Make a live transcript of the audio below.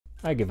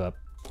I give up.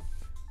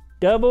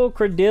 Double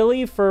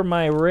Credilli for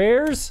my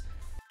rares.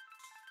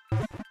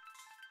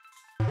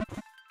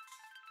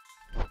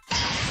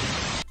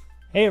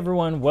 Hey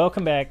everyone,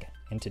 welcome back.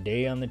 And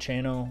today on the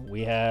channel,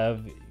 we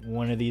have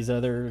one of these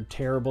other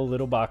terrible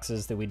little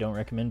boxes that we don't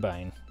recommend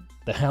buying.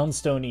 The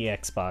Houndstone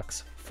EX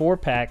Box. 4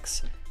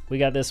 packs. We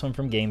got this one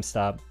from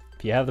GameStop.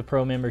 If you have the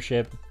Pro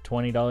membership,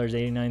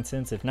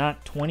 $20.89. If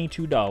not,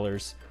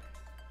 $22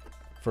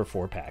 for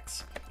 4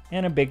 packs.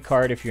 And a big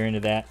card if you're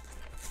into that.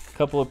 A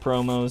couple of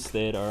promos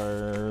that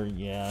are,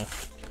 yeah,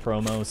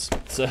 promos.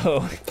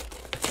 So,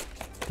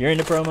 if you're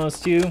into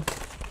promos too,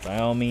 by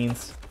all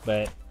means.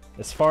 But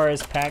as far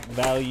as pack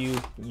value,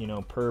 you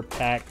know, per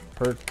pack,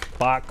 per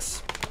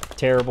box,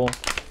 terrible.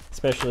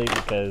 Especially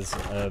because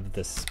of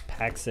the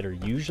packs that are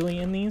usually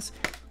in these,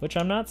 which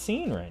I'm not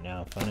seeing right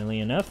now. Funnily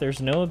enough,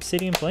 there's no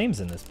Obsidian Flames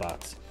in this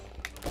box,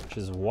 which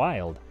is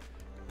wild.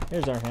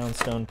 There's our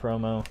Houndstone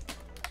promo.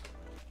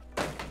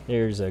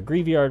 There's a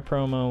Graveyard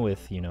promo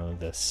with, you know,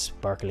 the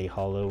sparkly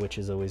hollow, which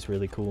is always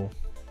really cool.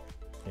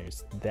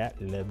 There's that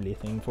lovely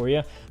thing for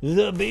you.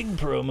 The big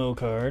promo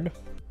card.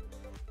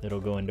 That'll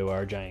go into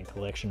our giant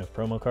collection of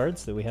promo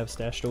cards that we have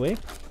stashed away.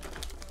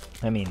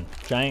 I mean,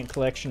 giant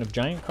collection of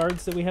giant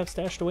cards that we have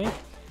stashed away.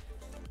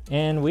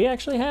 And we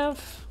actually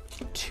have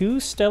 2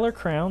 Stellar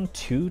Crown,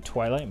 2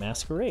 Twilight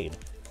Masquerade.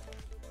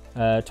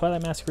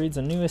 Twilight Masquerade's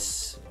the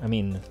newest,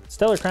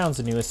 Stellar Crown's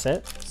the newest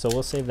set, so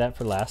we'll save that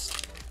for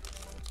last.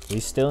 We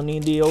still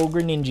need the old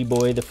Greninja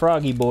boy, the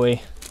Froggy boy.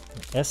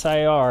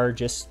 SIR,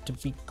 just to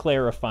be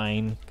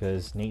clarifying,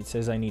 because Nate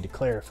says I need to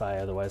clarify,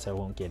 otherwise I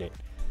won't get it.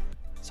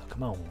 So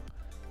come on.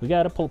 We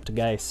got a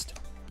Poltergeist,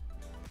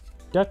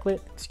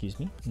 Ducklet, excuse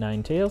me,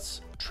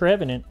 Ninetales,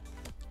 Trevenant,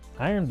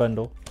 Iron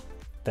Bundle,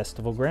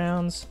 Festival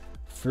Grounds,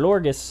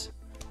 Florges,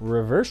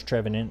 Reverse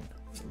Trevenant,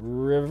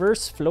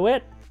 Reverse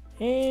Floette,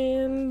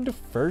 and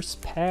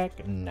first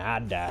pack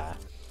nada.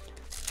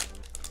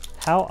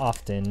 How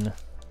often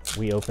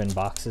we open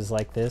boxes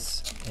like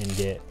this and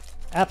get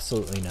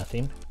absolutely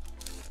nothing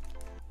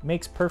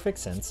makes perfect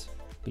sense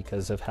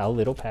because of how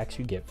little packs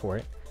you get for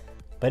it.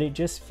 But it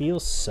just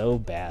feels so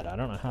bad. I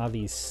don't know how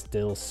these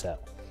still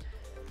sell.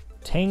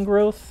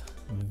 Tangrowth,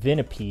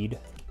 Venipede,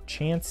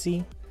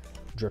 Chansey,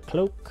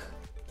 Dracloak,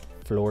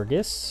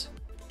 Florges,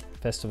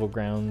 Festival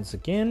Grounds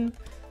again,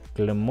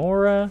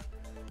 Glamora,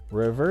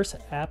 Reverse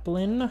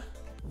Applin,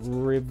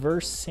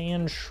 Reverse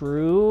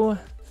Sandshrew,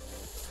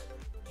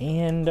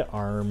 and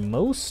our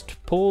most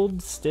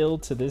pulled still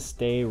to this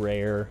day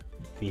rare,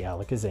 the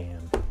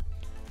Alakazam.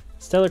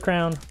 Stellar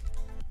Crown,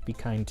 be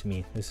kind to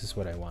me. This is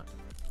what I want.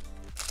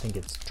 I think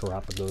it's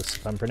Terapagos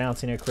if I'm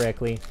pronouncing it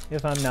correctly.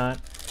 If I'm not,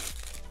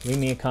 leave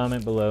me a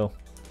comment below.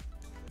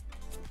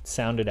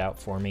 Sound it out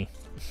for me.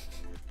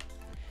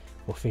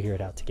 We'll figure it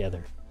out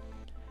together.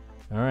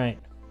 Alright,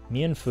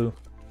 Mienfoo,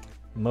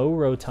 Mo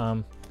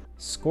Rotom,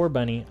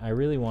 Scorbunny. I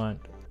really want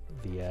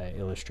the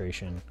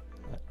illustration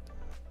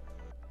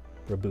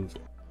reboot.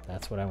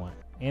 That's what I want.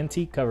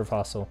 Antique Cover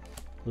Fossil,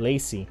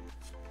 Lacey,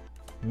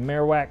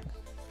 Marowak,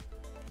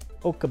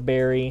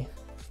 Okaberry,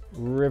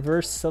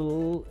 Reverse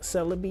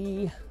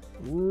Celebi,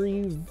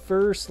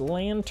 Reverse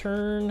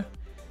Lantern,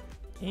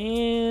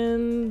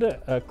 and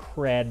a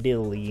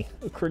Cradilly.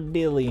 A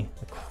Crapilly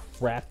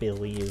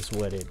is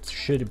what it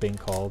should have been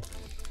called.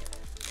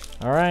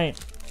 All right,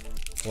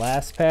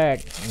 last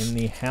pack in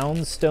the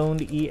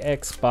Houndstone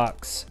EX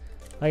Box.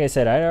 Like I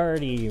said, I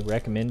already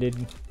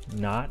recommended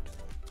not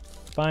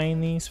buying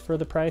these for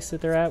the price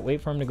that they're at.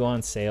 Wait for them to go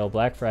on sale.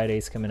 Black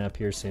Friday's coming up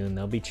here soon.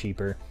 They'll be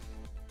cheaper.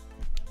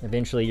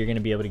 Eventually, you're going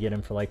to be able to get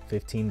them for like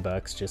 15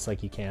 bucks, just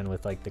like you can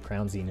with like the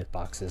Crown Zenith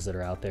boxes that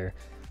are out there,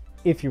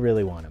 if you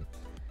really want them.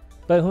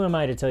 But who am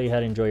I to tell you how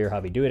to enjoy your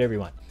hobby? Do whatever you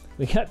want.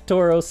 We got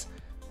Tauros,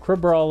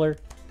 Crabrawler,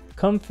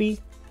 Comfy,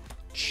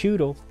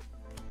 Choodle,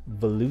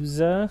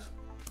 Veluza,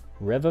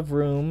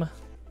 Revavroom,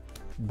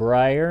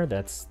 Briar.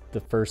 That's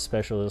the first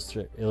special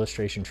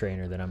illustration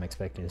trainer that I'm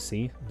expecting to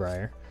see.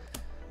 Briar.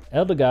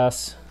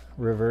 Eldegoss,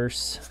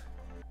 Reverse,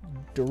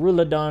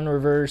 Duraludon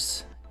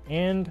Reverse,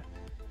 and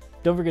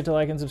don't forget to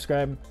like and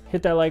subscribe.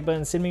 Hit that like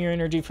button. Send me your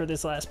energy for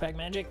this last pack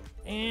magic.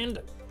 And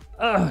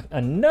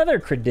another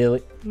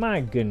Credilli.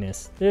 My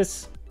goodness.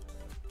 This,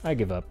 I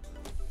give up.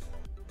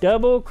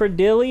 Double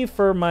Credilli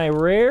for my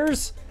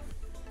rares.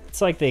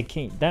 It's like they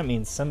can't. That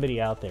means somebody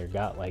out there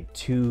got like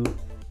 2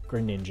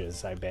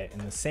 Greninjas, I bet, in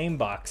the same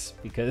box,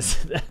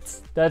 because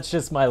that's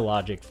just my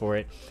logic for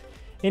it.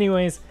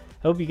 Anyways,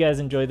 hope you guys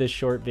enjoyed this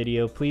short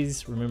video.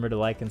 Please remember to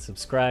like and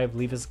subscribe.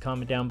 Leave us a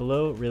comment down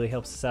below. It really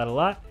helps us out a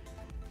lot.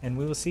 And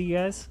we will see you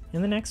guys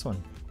in the next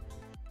one.